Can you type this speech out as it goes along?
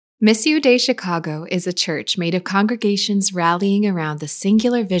Missio Dei Chicago is a church made of congregations rallying around the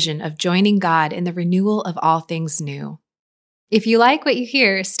singular vision of joining God in the renewal of all things new. If you like what you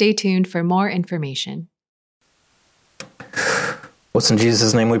hear, stay tuned for more information. What's in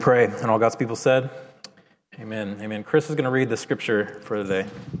Jesus' name we pray, and all God's people said, amen. Amen. Chris is going to read the scripture for the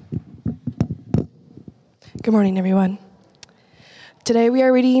day. Good morning, everyone. Today we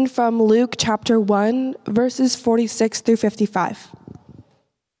are reading from Luke chapter 1, verses 46 through 55.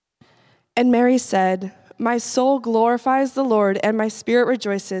 And Mary said, "My soul glorifies the Lord, and my spirit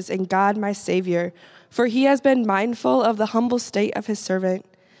rejoices in God my Savior, for he has been mindful of the humble state of his servant.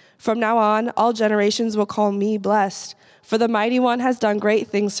 From now on, all generations will call me blessed, for the Mighty One has done great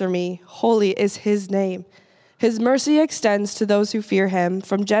things for me. Holy is his name. His mercy extends to those who fear him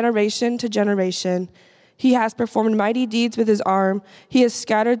from generation to generation. He has performed mighty deeds with his arm. He has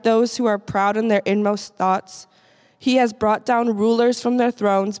scattered those who are proud in their inmost thoughts. He has brought down rulers from their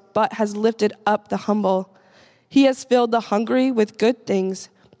thrones, but has lifted up the humble. He has filled the hungry with good things,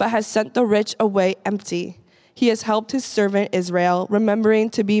 but has sent the rich away empty. He has helped his servant Israel,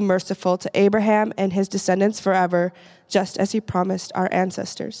 remembering to be merciful to Abraham and his descendants forever, just as he promised our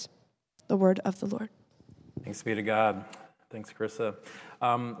ancestors." The word of the Lord. Thanks be to God. Thanks, Carissa.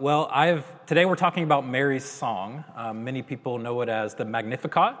 Today we're talking about Mary's song. Many people know it as the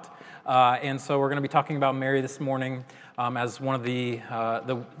Magnificat. And so we're going to be talking about Mary this morning as one of the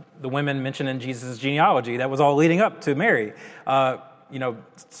women mentioned in Jesus' genealogy that was all leading up to Mary.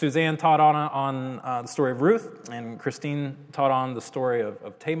 Suzanne taught on the story of Ruth, and Christine taught on the story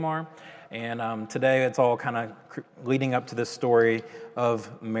of Tamar. And today it's all kind of leading up to this story of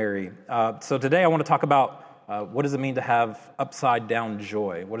Mary. So today I want to talk about what does it mean to have upside-down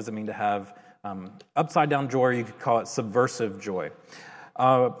joy? What does it mean to have upside-down joy, or you could call it subversive joy?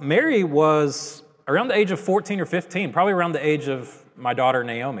 Mary was around the age of 14 or 15, probably around the age of my daughter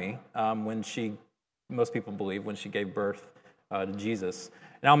Naomi, most people believe, when she gave birth to Jesus.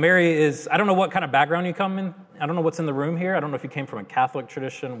 Now, Mary is, I don't know what kind of background you come in. I don't know what's in the room here. I don't know if you came from a Catholic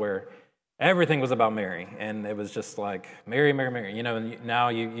tradition where everything was about Mary, and it was just like, Mary, Mary, Mary. And now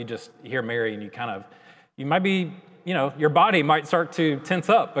you just hear Mary, and you might be, your body might start to tense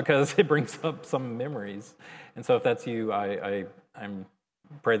up because it brings up some memories. And so if that's you, I'm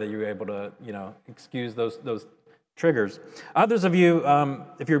pray that you're able to, excuse those triggers. Others of you,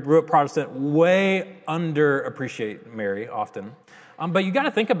 if you're a Protestant, way underappreciate Mary often. But you got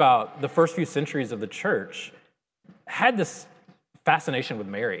to think about the first few centuries of the church had this fascination with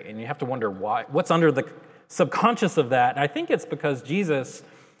Mary, and you have to wonder why. What's under the subconscious of that? And I think it's because Jesus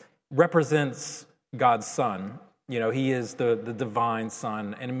represents God's Son. He is the divine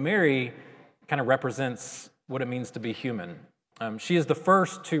Son, and Mary kind of represents what it means to be human. She is the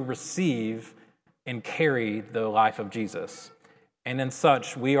first to receive and carry the life of Jesus. And in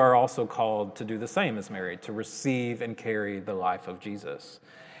such, we are also called to do the same as Mary, to receive and carry the life of Jesus.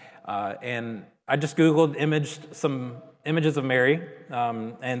 And I just Googled some images of Mary.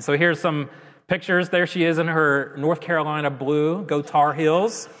 And so here's some pictures. There she is in her North Carolina blue, go Tar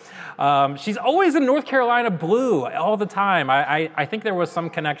Heels. She's always in North Carolina blue all the time. I think there was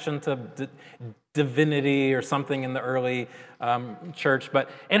some connection to divinity or something in the early church,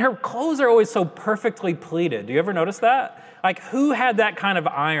 and her clothes are always so perfectly pleated. Do you ever notice that? Like, who had that kind of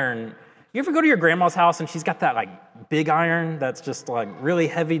iron? You ever go to your grandma's house and she's got that big iron that's just really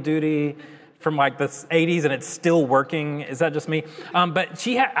heavy duty from the 80s and it's still working? Is that just me? But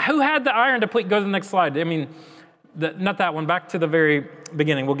who had the iron to pleat? Go to the next slide. I mean, not that one. Back to the very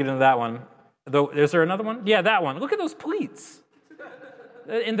beginning. We'll get into that one. Is there another one? Yeah, that one. Look at those pleats.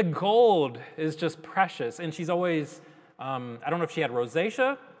 And the gold is just precious. And she's always, I don't know if she had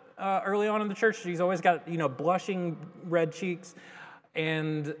rosacea early on in the church. She's always got, blushing red cheeks.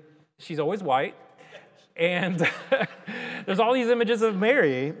 And she's always white. And there's all these images of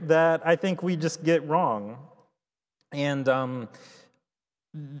Mary that I think we just get wrong. And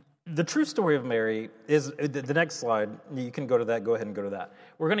the true story of Mary is, the next slide, you can go to that, go ahead and go to that.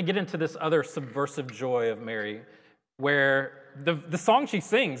 We're going to get into this other subversive joy of Mary, where the song she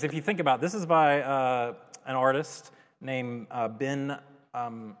sings, if you think about it, this is by an artist named Ben,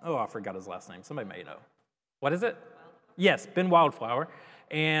 I forgot his last name. Somebody may know. What is it? Yes, Ben Wildflower.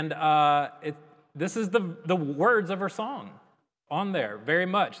 And this is the words of her song on there, very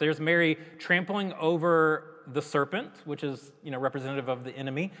much. There's Mary trampling over the serpent, which is, representative of the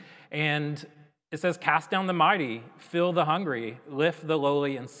enemy. And it says, "Cast down the mighty, fill the hungry, lift the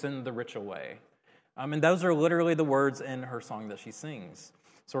lowly, and send the rich away." And those are literally the words in her song that she sings.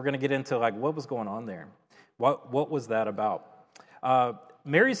 So we're going to get into what was going on there. What was that about?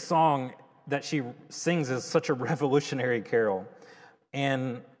 Mary's song that she sings is such a revolutionary carol.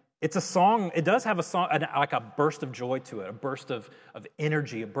 And It's a song, it does have a song, like a burst of joy to it, a burst of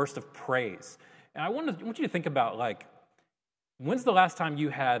energy, a burst of praise. And I want you to think about, like, when's the last time you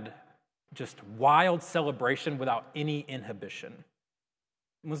had just wild celebration without any inhibition?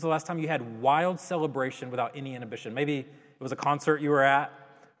 When's the last time you had wild celebration without any inhibition? Maybe it was a concert you were at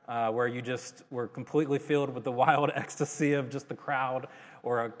where you just were completely filled with the wild ecstasy of just the crowd,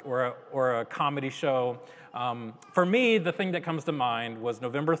 or a comedy show. For me, the thing that comes to mind was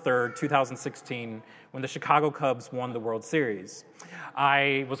November 3rd, 2016, when the Chicago Cubs won the World Series.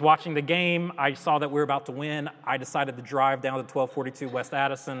 I was watching the game. I saw that we were about to win. I decided to drive down to 1242 West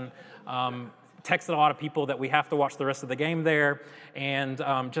Addison, texted a lot of people that we have to watch the rest of the game there, and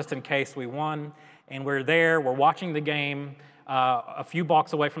just in case we won. And we're there, we're watching the game a few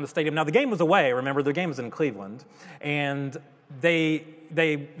blocks away from the stadium. Now, the game was away. Remember, the game was in Cleveland. And they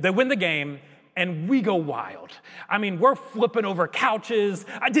win the game, and we go wild. I mean, we're flipping over couches.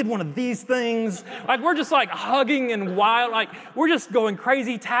 I did one of these things. Like, we're just like hugging and wild. Like, we're just going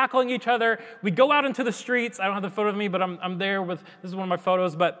crazy, tackling each other. We go out into the streets. I don't have the photo of me, but I'm there with, this is one of my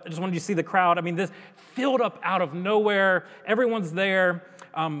photos, but I just wanted you to see the crowd. I mean, this filled up out of nowhere. Everyone's there.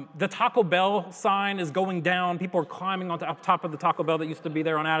 The Taco Bell sign is going down. People are climbing on top of the Taco Bell that used to be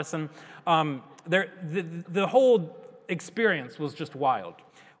there on Addison. The whole experience was just wild.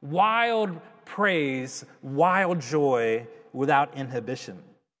 Wild praise, wild joy without inhibition.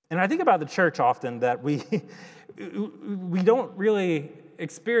 And I think about the church often that we don't really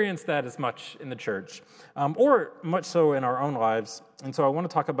experience that as much in the church, or much so in our own lives. And so I want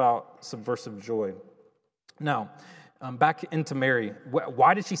to talk about subversive joy. Now, back into Mary.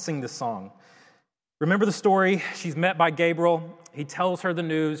 Why did she sing this song? Remember the story. She's met by Gabriel. He tells her the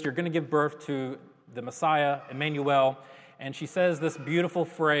news. You're going to give birth to the Messiah, Emmanuel. And she says this beautiful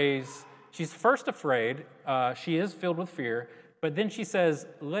phrase. She's first afraid. She is filled with fear. But then she says,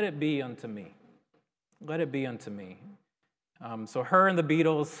 let it be unto me. Let it be unto me. So her and the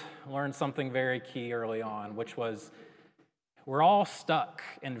Beatles learned something very key early on, which was we're all stuck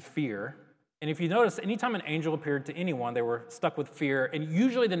in fear. And if you notice, anytime an angel appeared to anyone, they were stuck with fear. And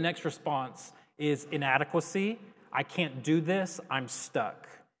usually the next response is inadequacy. I can't do this. I'm stuck.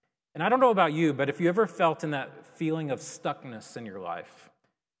 And I don't know about you, but if you ever felt in that feeling of stuckness in your life,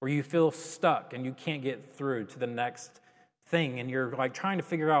 where you feel stuck and you can't get through to the next thing, and you're like trying to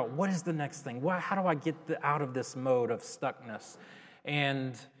figure out, what is the next thing? How do I get out of this mode of stuckness?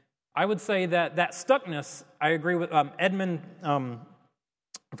 And I would say that stuckness, I agree with Edmund,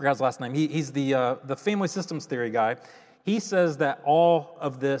 I forgot his last name. He's the family systems theory guy. He says that all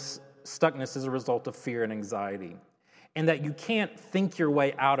of this stuckness is a result of fear and anxiety, and that you can't think your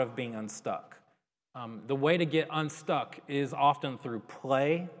way out of being unstuck. The way to get unstuck is often through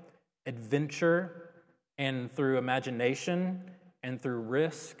play, adventure, and through imagination, and through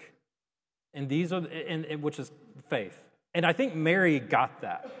risk, and which is faith. And I think Mary got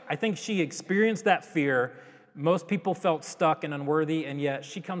that. I think she experienced that fear. Most people felt stuck and unworthy, and yet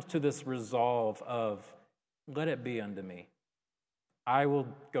she comes to this resolve of, let it be unto me. I will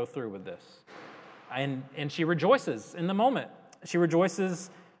go through with this. And she rejoices in the moment. She rejoices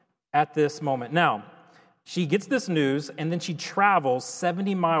at this moment. Now, she gets this news, and then she travels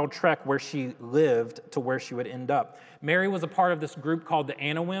 70-mile trek where she lived to where she would end up. Mary was a part of this group called the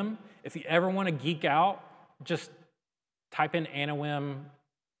Anawim. If you ever want to geek out, just type in Anawim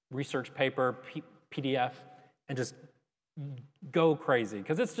research paper, PDF, and just go crazy,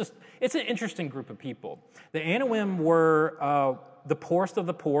 because it's an interesting group of people. The Anawim were the poorest of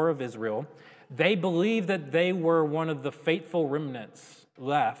the poor of Israel. They believed that they were one of the faithful remnants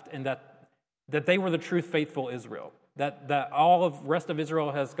left, and that they were the true faithful Israel. That all of the rest of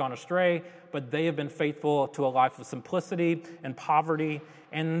Israel has gone astray, but they have been faithful to a life of simplicity and poverty,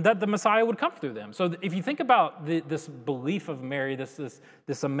 and that the Messiah would come through them. So if you think about this belief of Mary,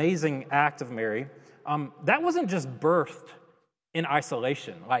 this amazing act of Mary, that wasn't just birthed in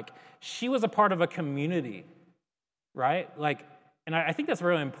isolation. Like, she was a part of a community, right? Like, and I think that's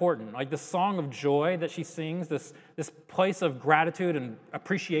really important. Like, the song of joy that she sings, this place of gratitude and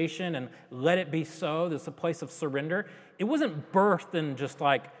appreciation and let it be so, this a place of surrender. It wasn't birthed in just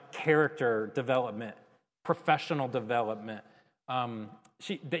like character development, professional development.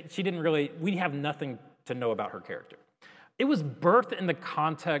 She didn't really, we have nothing to know about her character. It was birthed in the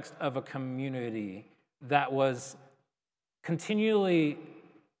context of a community that was continually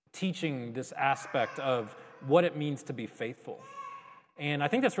teaching this aspect of what it means to be faithful. And I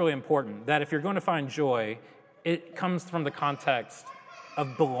think that's really important, that if you're going to find joy, it comes from the context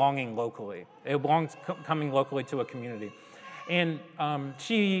of belonging locally. It belongs coming locally to a community. And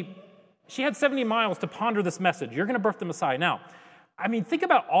she had 70 miles to ponder this message. You're going to birth the Messiah. Now, I mean, think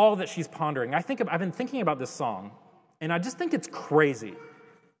about all that she's pondering. I've been thinking about this song, and I just think it's crazy.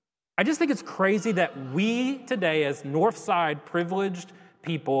 I just think it's crazy that we today, as North Side privileged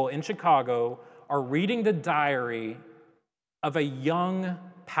people in Chicago, are reading the diary of a young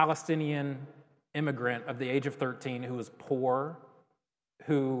Palestinian immigrant of the age of 13 who is poor,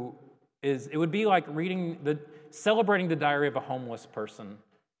 it would be like celebrating the diary of a homeless person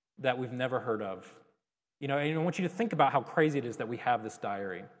that we've never heard of. And I want you to think about how crazy it is that we have this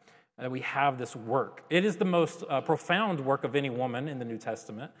diary, that we have this work. It is the most profound work of any woman in the New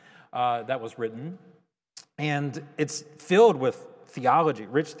Testament that was written, and it's filled with theology,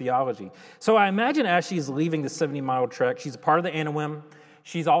 rich theology. So I imagine as she's leaving the 70-mile trek, she's a part of the Anawim.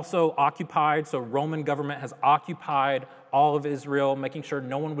 She's also occupied, so Roman government has occupied all of Israel, making sure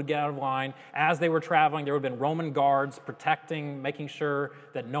no one would get out of line. As they were traveling, there would have been Roman guards protecting, making sure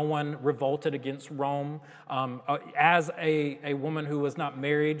that no one revolted against Rome. As a woman who was not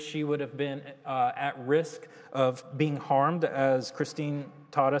married, she would have been at risk of being harmed, as Christine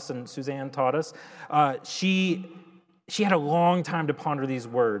taught us and Suzanne taught us. She had a long time to ponder these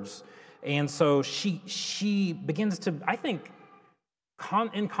words. And so she begins to, I think,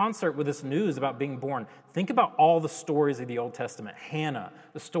 in concert with this news about being born, think about all the stories of the Old Testament. Hannah,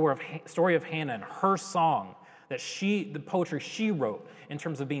 the story of Hannah and her song, the poetry she wrote in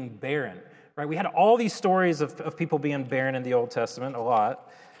terms of being barren. Right? We had all these stories of people being barren in the Old Testament, a lot.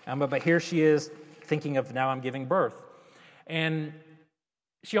 But here she is thinking of, now I'm giving birth. And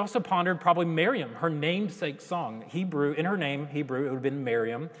she also pondered probably Miriam, her namesake song. In her name, Hebrew, it would have been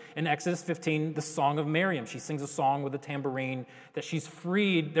Miriam. In Exodus 15, the Song of Miriam. She sings a song with a tambourine that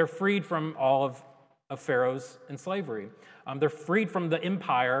they're freed from all of Pharaoh's slavery. They're freed from the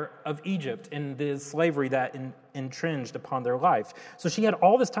empire of Egypt and the slavery that entrenched upon their life. So she had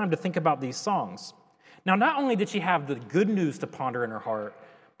all this time to think about these songs. Now, not only did she have the good news to ponder in her heart,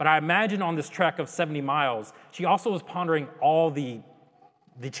 but I imagine on this trek of 70 miles, she also was pondering all the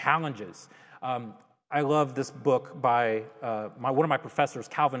challenges. I love this book by one of my professors,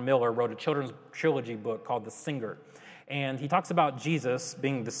 Calvin Miller, wrote a children's trilogy book called The Singer. And he talks about Jesus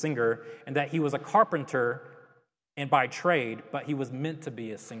being the singer and that he was a carpenter and by trade, but he was meant to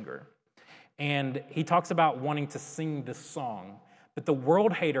be a singer. And he talks about wanting to sing this song, but the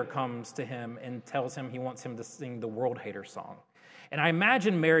world hater comes to him and tells him he wants him to sing the world hater song. And I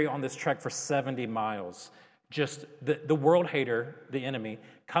imagine Mary on this trek for 70 miles, just the world hater, the enemy,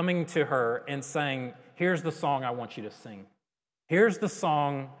 coming to her and saying, here's the song I want you to sing. Here's the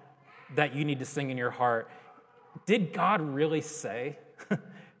song that you need to sing in your heart. Did God really say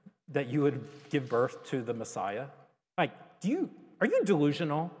that you would give birth to the Messiah? Like, are you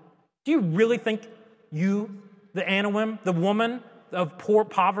delusional? Do you really think you, the Anawim, the woman of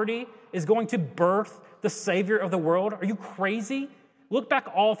poverty, is going to birth the Savior of the world? Are you crazy? Look back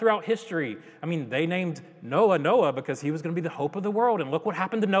all throughout history. I mean, they named Noah because he was going to be the hope of the world. And look what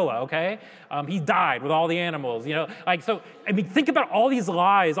happened to Noah, okay? He died with all the animals, think about all these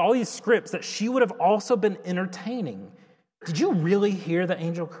lies, all these scripts that she would have also been entertaining. Did you really hear the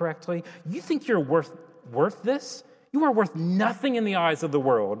angel correctly? You think you're worth this? You are worth nothing in the eyes of the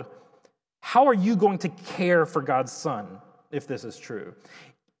world. How are you going to care for God's Son if this is true?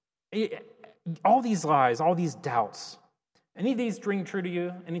 All these lies, all these doubts. Any of these ring true to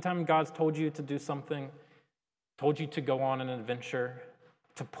you? Anytime God's told you to do something, told you to go on an adventure,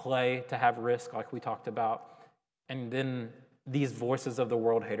 to play, to have risk like we talked about, and then these voices of the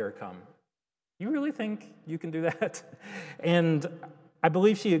world hater come. You really think you can do that? And I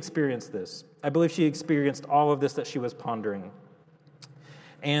believe she experienced this. I believe she experienced all of this that she was pondering.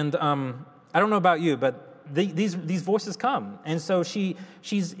 And I don't know about you, but these voices come. And so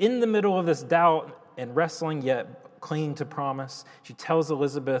she's in the middle of this doubt and wrestling, yet clinging to promise. She tells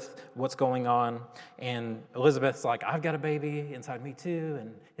Elizabeth what's going on, and Elizabeth's like, I've got a baby inside me too,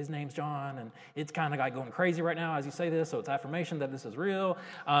 and his name's John, and it's kind of like going crazy right now as you say this, so it's affirmation that this is real.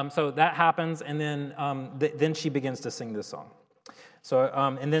 So that happens, and then she begins to sing this song. So,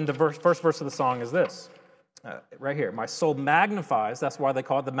 and then the first verse of the song is this, right here. My soul magnifies, that's why they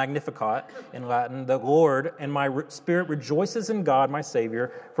call it the Magnificat in Latin, the Lord, and my spirit rejoices in God, my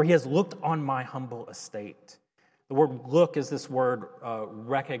Savior, for he has looked on my humble estate. The word look is this word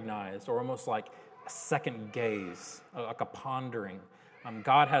recognized, or almost like a second gaze, like a pondering.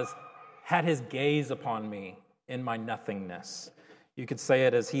 God has had his gaze upon me in my nothingness. You could say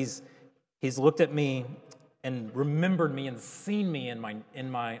it as he's looked at me and remembered me and seen me in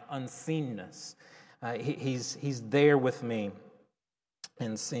my unseenness. He's there with me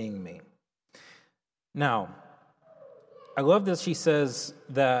and seeing me. Now, I love this. She says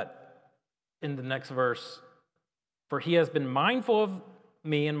that in the next verse, For he has been mindful of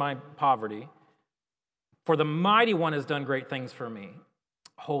me in my poverty. For the mighty one has done great things for me.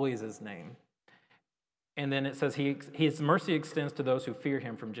 Holy is his name. And then it says, his mercy extends to those who fear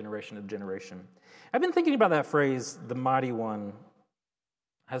him from generation to generation. I've been thinking about that phrase, the mighty one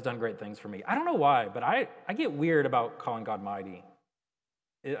has done great things for me. I don't know why, but I get weird about calling God mighty.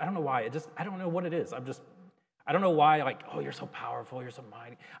 I don't know why. I don't know what it is. I don't know why, like, oh, you're so powerful, you're so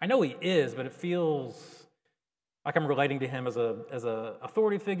mighty. I know he is, but it feels like I'm relating to him as a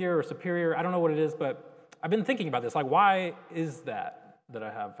authority figure or superior. I don't know what it is, but I've been thinking about this. Like, why is that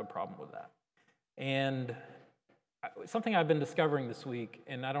I have a problem with that? And something I've been discovering this week,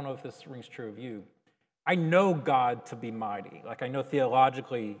 and I don't know if this rings true of you, I know God to be mighty. Like, I know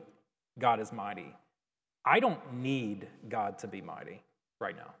theologically God is mighty. I don't need God to be mighty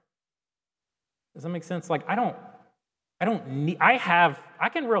right now. Does that make sense? Like, I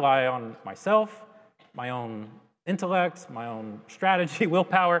can rely on myself, my own intellect, my own strategy,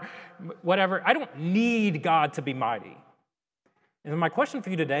 willpower, whatever. I don't need God to be mighty. And my question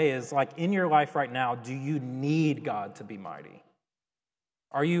for you today is, like, in your life right now, do you need God to be mighty?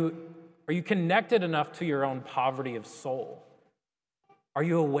 Are you connected enough to your own poverty of soul? Are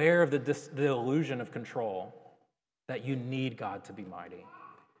you aware of the illusion of control that you need God to be mighty?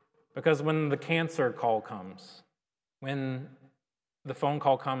 Because when the cancer call comes, when the phone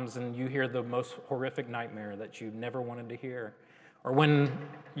call comes and you hear the most horrific nightmare that you never wanted to hear, or when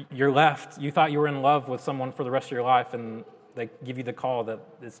you're left, you thought you were in love with someone for the rest of your life and they give you the call that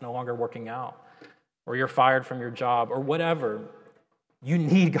it's no longer working out, or you're fired from your job, or whatever, you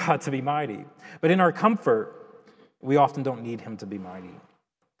need God to be mighty. But in our comfort, we often don't need him to be mighty.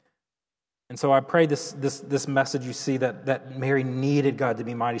 And so I pray this message you see that Mary needed God to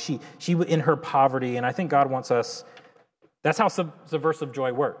be mighty. She in her poverty, and I think God wants us, that's how subversive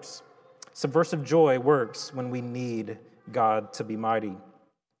joy works. Subversive joy works when we need God to be mighty.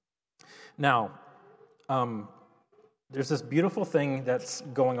 Now, there's this beautiful thing that's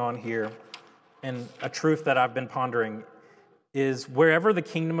going on here, and a truth that I've been pondering is wherever the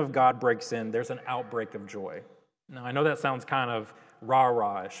kingdom of God breaks in, there's an outbreak of joy. Now, I know that sounds kind of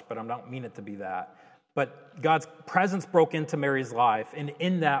rah-rah-ish, but I don't mean it to be that. But God's presence broke into Mary's life, and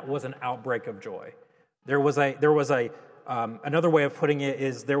in that was an outbreak of joy. There was another way of putting it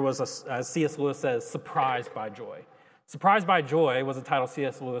is there was as C.S. Lewis says, surprised by joy. Surprised by Joy was a title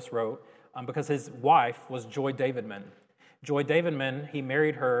C.S. Lewis wrote because his wife was Joy Davidman. Joy Davidman, he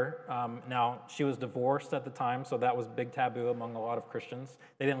married her. Now, she was divorced at the time, so that was big taboo among a lot of Christians.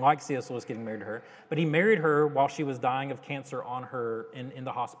 They didn't like C.S. Lewis getting married to her. But he married her while she was dying of cancer in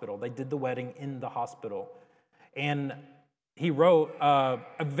the hospital. They did the wedding in the hospital. And he wrote a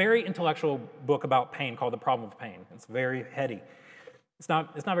very intellectual book about pain called The Problem of Pain. It's very heady. It's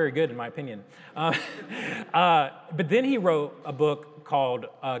not very good, in my opinion. But then he wrote a book called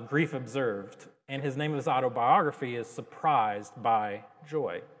Grief Observed. And his name of his autobiography is Surprised by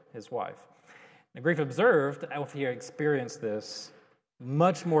Joy, his wife. Now, Grief Observed, after he experienced this,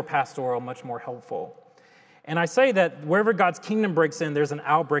 much more pastoral, much more helpful. And I say that wherever God's kingdom breaks in, there's an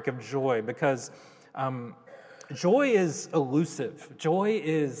outbreak of joy because joy is elusive.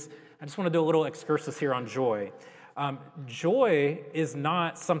 I just want to do a little excursus here on joy. Joy is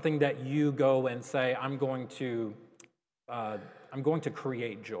not something that you go and say, I'm going to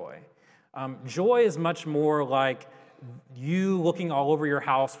create joy. Joy is much more like you looking all over your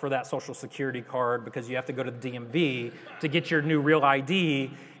house for that Social Security card because you have to go to the DMV to get your new real ID,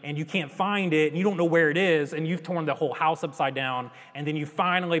 and you can't find it, and you don't know where it is, and you've torn the whole house upside down, and then you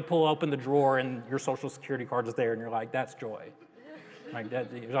finally pull open the drawer, and your Social Security card is there, and you're like, that's joy.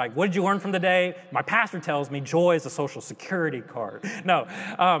 You're like, what did you learn from the day? My pastor tells me joy is a Social Security card. No,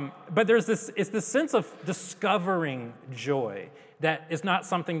 but it's this sense of discovering joy that is not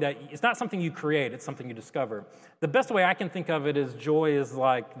something you create, it's something you discover. The best way I can think of it is joy is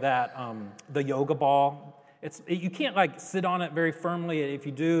like that, the yoga ball. You can't like sit on it very firmly. If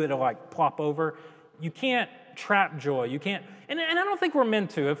you do, it'll like plop over. You can't trap joy. You can't, and I don't think we're meant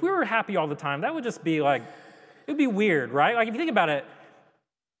to. If we were happy all the time, that would just be like, it would be weird, right? Like if you think about it,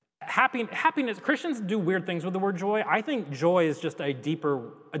 happiness, Christians do weird things with the word joy. I think joy is just a deeper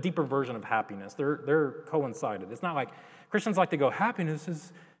version of happiness. They're coincided. It's not like Christians like to go, happiness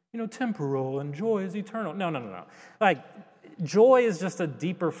is, temporal and joy is eternal. No. Like joy is just a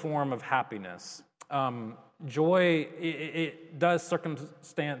deeper form of happiness. Joy, it does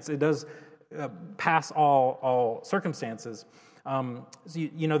circumstance, it does pass all circumstances.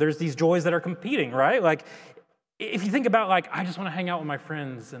 There's these joys that are competing, right? Like, if you think about, like, I just want to hang out with my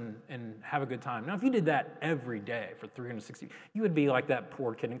friends and have a good time. Now, if you did that every day for 360, you would be like that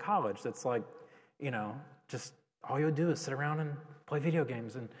poor kid in college that's like, just all you'll do is sit around and play video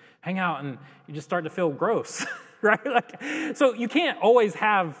games and hang out, and you just start to feel gross, right? So you can't always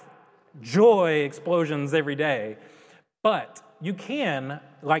have joy explosions every day, but you can,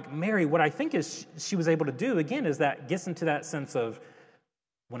 like Mary, what I think is she was able to do, again, is that gets into that sense of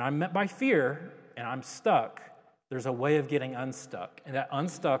when I'm met by fear and I'm stuck, there's a way of getting unstuck. And that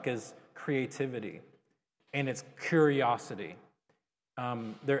unstuck is creativity and it's curiosity. I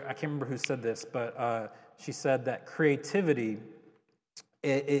can't remember who said this, but she said that creativity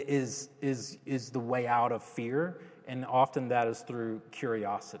is the way out of fear, and often that is through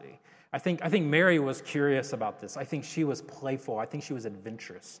curiosity. I think Mary was curious about this. I think she was playful. I think she was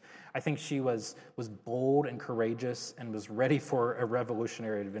adventurous. I think she was bold and courageous and was ready for a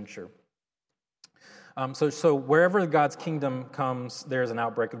revolutionary adventure. So wherever God's kingdom comes, there's an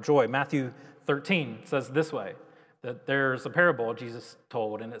outbreak of joy. Matthew 13 says this way, that there's a parable Jesus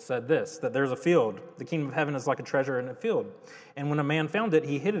told, and it said this, that there's a field. The kingdom of heaven is like a treasure in a field. And when a man found it,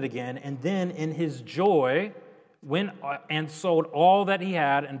 he hid it again, and then in his joy went and sold all that he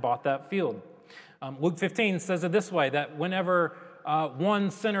had and bought that field. Luke 15 says it this way, that whenever one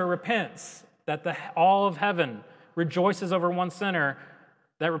sinner repents, that all of heaven rejoices over one sinner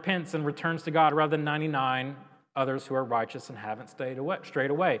that repents and returns to God rather than 99 others who are righteous and haven't strayed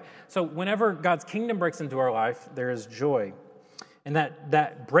away. So whenever God's kingdom breaks into our life, there is joy. And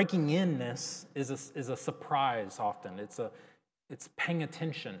that breaking inness is a surprise often. It's paying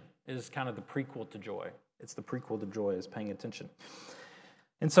attention is kind of the prequel to joy. It's the prequel to joy is paying attention.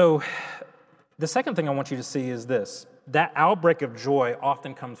 And so the second thing I want you to see is this. That outbreak of joy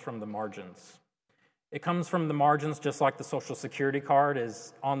often comes from the margins. It comes from the margins just like the Social Security card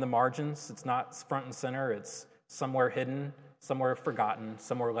is on the margins. It's not front and center. It's somewhere hidden, somewhere forgotten,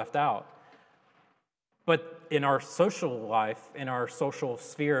 somewhere left out. But in our social life, in our social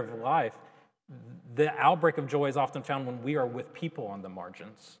sphere of life, the outbreak of joy is often found when we are with people on the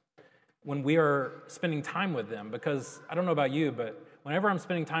margins, when we are spending time with them. Because I don't know about you, but whenever I'm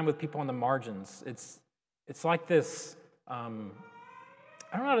spending time with people on the margins, it's like this, I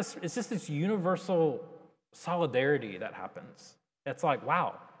don't know, it's just this universal solidarity that happens. It's like,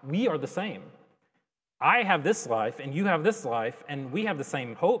 wow, we are the same. I have this life, and you have this life, and we have the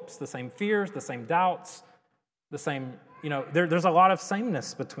same hopes, the same fears, the same doubts, the same, there's a lot of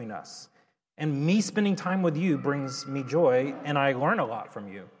sameness between us. And me spending time with you brings me joy, and I learn a lot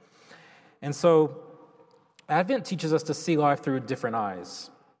from you. And so Advent teaches us to see life through different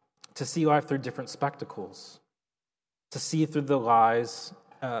eyes, to see life through different spectacles, to see through the lies,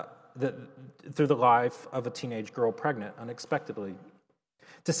 through the life of a teenage girl pregnant unexpectedly,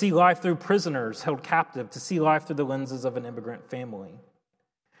 to see life through prisoners held captive, to see life through the lenses of an immigrant family.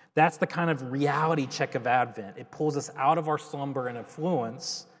 That's the kind of reality check of Advent. It pulls us out of our slumber and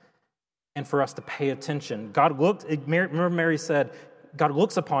affluence, and for us to pay attention. Remember Mary said, God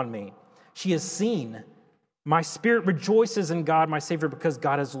looks upon me. She has seen. My spirit rejoices in God, my Savior, because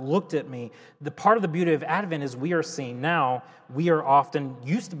God has looked at me. The part of the beauty of Advent is we are seen now. We are often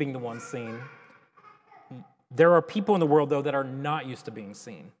used to being the ones seen. There are people in the world, though, that are not used to being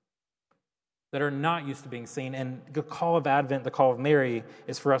seen. And the call of Advent, the call of Mary,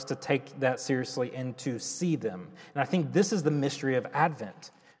 is for us to take that seriously and to see them. And I think this is the mystery of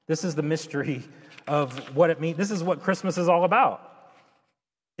Advent. This is the mystery of what it means. This is what Christmas is all about,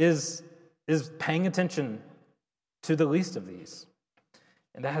 is paying attention to the least of these.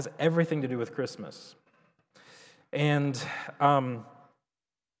 And that has everything to do with Christmas. And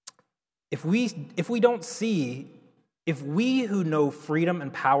if we don't see, if we who know freedom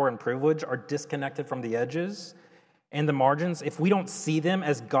and power and privilege are disconnected from the edges and the margins, if we don't see them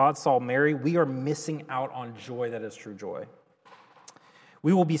as God saw Mary, we are missing out on joy that is true joy.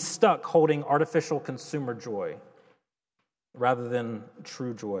 We will be stuck holding artificial consumer joy rather than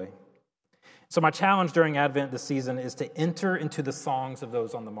true joy. So my challenge during Advent this season is to enter into the songs of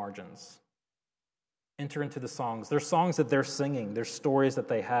those on the margins. Enter into the songs. There's songs that they're singing. There's stories that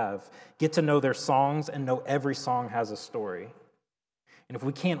they have. Get to know their songs and know every song has a story. And if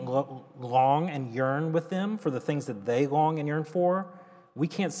we can't long and yearn with them for the things that they long and yearn for, we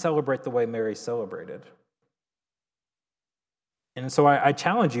can't celebrate the way Mary celebrated. And so I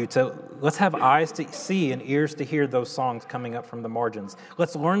challenge you to, let's have eyes to see and ears to hear those songs coming up from the margins.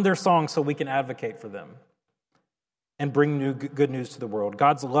 Let's learn their songs so we can advocate for them and bring good news to the world.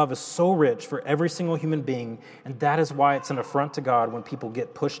 God's love is so rich for every single human being, and that is why it's an affront to God when people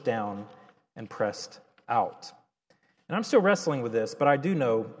get pushed down and pressed out. And I'm still wrestling with this, but I do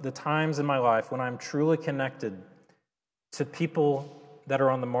know the times in my life when I'm truly connected to people that are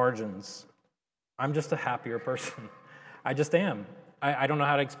on the margins, I'm just a happier person. I just am. I don't know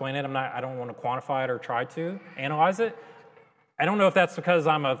how to explain it. I don't want to quantify it or try to analyze it. I don't know if that's because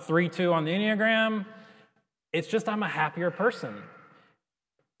I'm a 3-2 on the Enneagram. It's just I'm a happier person.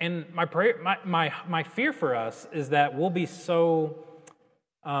 And my fear for us is that we'll be so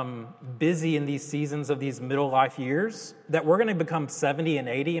busy in these seasons of these middle life years that we're going to become 70 and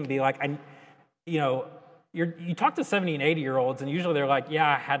 80 and be like, you talk to 70 and 80-year-olds, and usually they're like, yeah,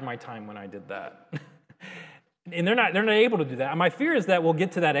 I had my time when I did that. And they're not able to do that. And my fear is that we'll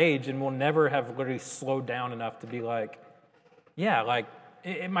get to that age and we'll never have literally slowed down enough to be like, yeah, like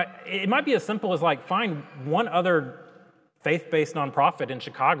it might be as simple as like find one other faith-based nonprofit in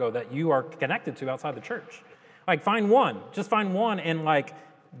Chicago that you are connected to outside the church. Like just find one and like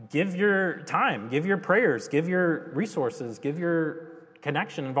give your time, give your prayers, give your resources, give your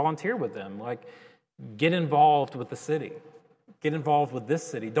connection and volunteer with them. Like get involved with the city. Get involved with this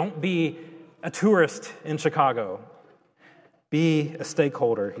city. Don't be a tourist in Chicago. Be a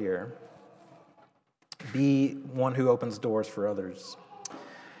stakeholder here. Be one who opens doors for others.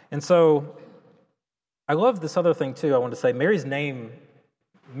 And so I love this other thing too. I want to say Mary's name,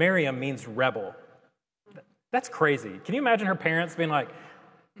 Miriam, means rebel. That's crazy. Can you imagine her parents being like,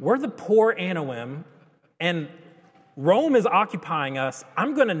 we're the poor Anawim, and Rome is occupying us.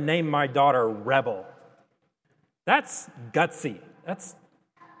 I'm going to name my daughter Rebel. That's gutsy. That's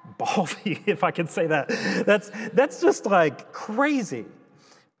ballsy, if I can say that. That's just like crazy.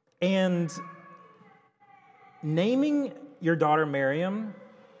 And naming your daughter Miriam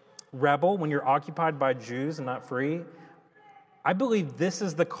Rebel when you're occupied by Jews and not free, I believe this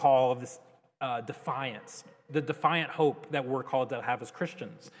is the call of this defiance, the defiant hope that we're called to have as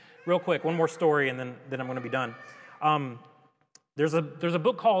Christians. Real quick, one more story, and then I'm going to be done. There's a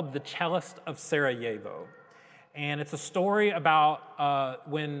book called The Cellist of Sarajevo, and it's a story about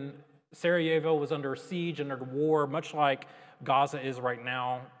when Sarajevo was under siege and under war, much like Gaza is right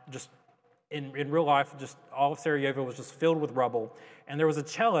now. Just in real life, just all of Sarajevo was just filled with rubble, and there was a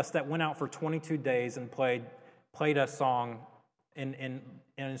cellist that went out for 22 days and played a song in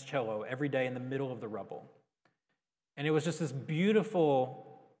his cello every day in the middle of the rubble. And it was just this beautiful,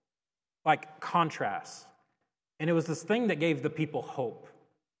 like, contrast. And it was this thing that gave the people hope,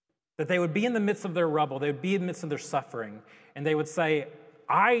 that they would be in the midst of their rubble, they would be in the midst of their suffering, and they would say,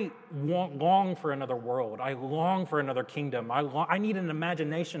 I long for another world. I long for another kingdom. I need an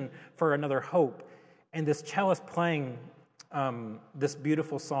imagination for another hope. And this cellist playing this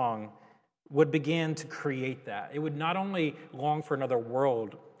beautiful song would begin to create that. It would not only long for another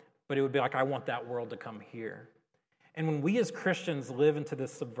world, but it would be like, I want that world to come here. And when we as Christians live into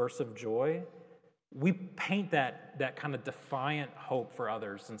this subversive joy, we paint that kind of defiant hope for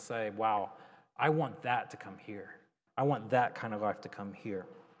others and say, wow, I want that to come here. I want that kind of life to come here.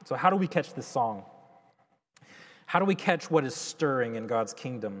 So how do we catch this song? How do we catch what is stirring in God's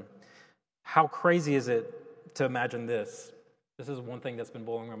kingdom? How crazy is it to imagine this? This is one thing that's been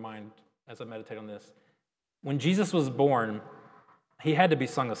blowing my mind as I meditate on this. When Jesus was born, he had to be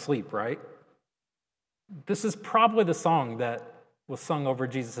sung asleep, right? This is probably the song that was sung over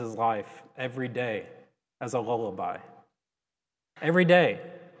Jesus' life every day as a lullaby. Every day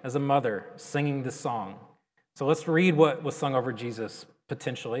as a mother singing this song. So let's read what was sung over Jesus,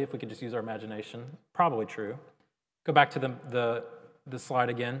 potentially, if we could just use our imagination. Probably true. Go back to the slide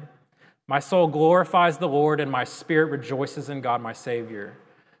again. My soul glorifies the Lord, and my spirit rejoices in God my Savior.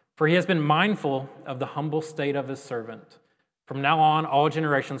 For he has been mindful of the humble state of his servant. From now on, all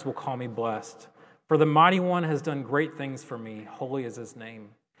generations will call me blessed. For the Mighty One has done great things for me. Holy is his name.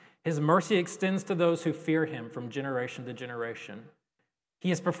 His mercy extends to those who fear him from generation to generation. He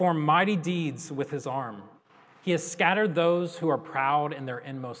has performed mighty deeds with his arm. He has scattered those who are proud in their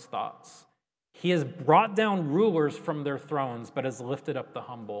inmost thoughts. He has brought down rulers from their thrones, but has lifted up the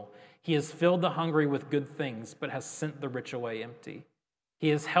humble. He has filled the hungry with good things, but has sent the rich away empty. He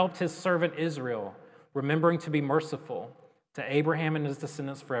has helped his servant Israel, remembering to be merciful to Abraham and his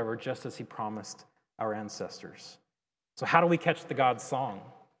descendants forever, just as he promised our ancestors. So how do we catch the God song?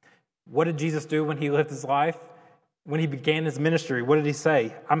 What did Jesus do when he lived his life? When he began his ministry, what did he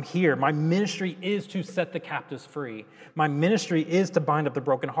say? I'm here. My ministry is to set the captives free. My ministry is to bind up the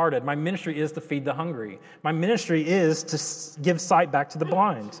brokenhearted. My ministry is to feed the hungry. My ministry is to give sight back to the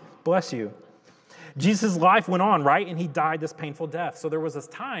blind. Bless you. Jesus' life went on, right? And he died this painful death. So there was this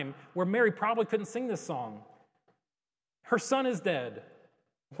time where Mary probably couldn't sing this song. Her son is dead.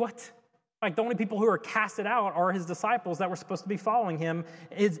 What? Like the only people who are casted out are his disciples that were supposed to be following him.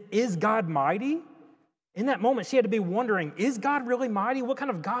 Is God mighty? In that moment, she had to be wondering, is God really mighty? What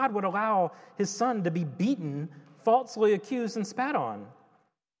kind of God would allow his son to be beaten, falsely accused, and spat on?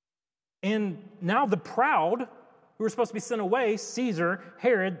 And now the proud, who are supposed to be sent away, Caesar,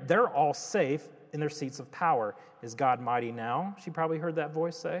 Herod, they're all safe in their seats of power. Is God mighty now? She probably heard that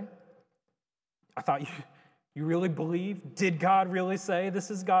voice say. I thought, you really believe? Did God really say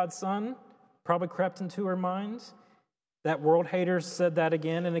this is God's son? Probably crept into her mind. That world haters said that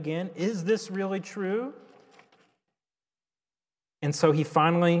again and again. Is this really true? And so he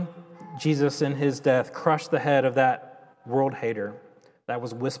finally, Jesus in his death, crushed the head of that world hater that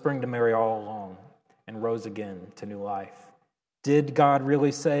was whispering to Mary all along and rose again to new life. Did God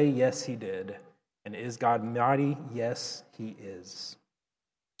really say? Yes, he did. And is God mighty? Yes, he is.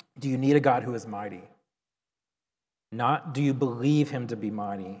 Do you need a God who is mighty? Not do you believe him to be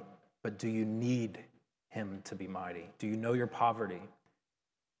mighty, but do you need him to be mighty? Do you know your poverty?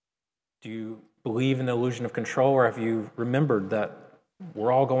 Do you believe in the illusion of control, or have you remembered that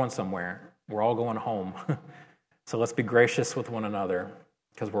we're all going somewhere? We're all going home. So let's be gracious with one another,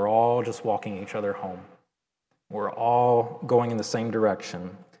 because we're all just walking each other home. We're all going in the same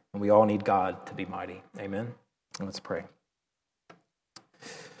direction, and we all need God to be mighty. Amen? And let's pray.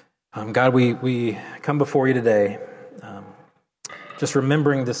 God, we come before you today just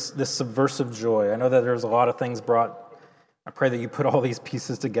remembering this subversive joy. I know that there's a lot of things brought. I pray that you put all these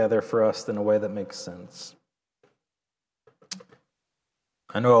pieces together for us in a way that makes sense.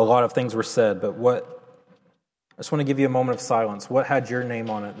 I know a lot of things were said, but I just want to give you a moment of silence. What had your name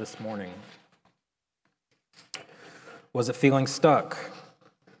on it this morning? Was it feeling stuck?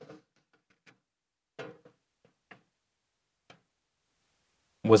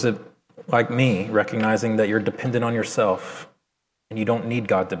 Was it like me, recognizing that you're dependent on yourself and you don't need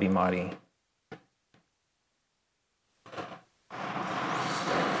God to be mighty?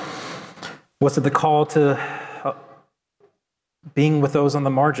 Was it the call to being with those on the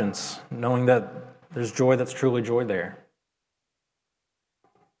margins, knowing that there's joy that's truly joy there?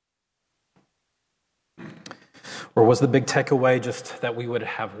 Or was the big takeaway just that we would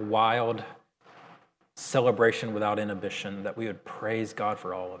have wild celebration without inhibition, that we would praise God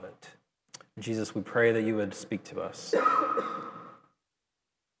for all of it? Jesus, we pray that you would speak to us.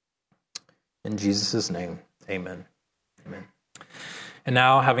 In Jesus' name, amen. Amen. And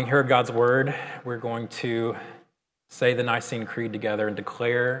now, having heard God's word, we're going to say the Nicene Creed together and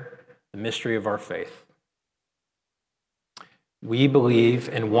declare the mystery of our faith. We believe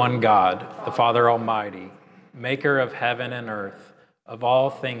in one God, the Father Almighty, maker of heaven and earth, of all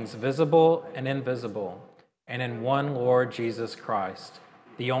things visible and invisible, and in one Lord Jesus Christ,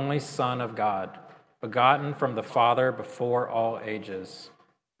 the only Son of God, begotten from the Father before all ages,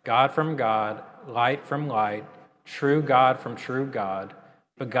 God from God, light from light, true God from true God,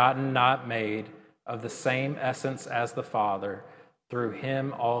 begotten, not made, of the same essence as the Father. Through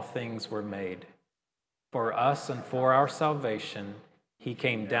him all things were made. For us and for our salvation, he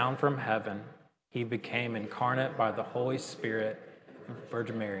came down from heaven. He became incarnate by the Holy Spirit,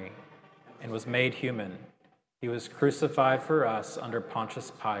 Virgin Mary, and was made human. He was crucified for us under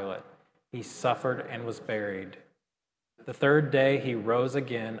Pontius Pilate. He suffered and was buried. The third day he rose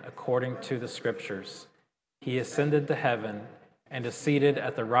again according to the Scriptures. He ascended to heaven and is seated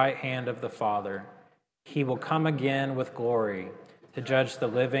at the right hand of the Father. He will come again with glory to judge the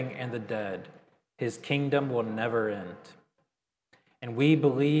living and the dead. His kingdom will never end. And we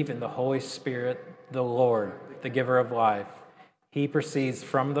believe in the Holy Spirit, the Lord, the giver of life. He proceeds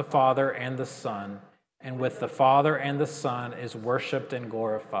from the Father and the Son, and with the Father and the Son is worshiped and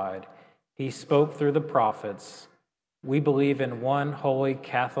glorified. He spoke through the prophets. We believe in one holy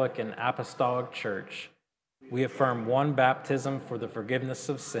Catholic and apostolic church. We affirm one baptism for the forgiveness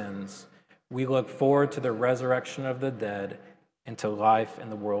of sins. We look forward to the resurrection of the dead and to life in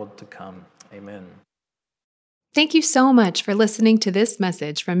the world to come. Amen. Thank you so much for listening to this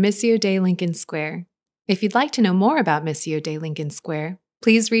message from Missio Dei Lincoln Square. If you'd like to know more about Missio Dei Lincoln Square,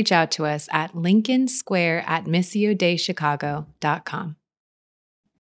 please reach out to us at lincolnsquare@missiodeichicago.com.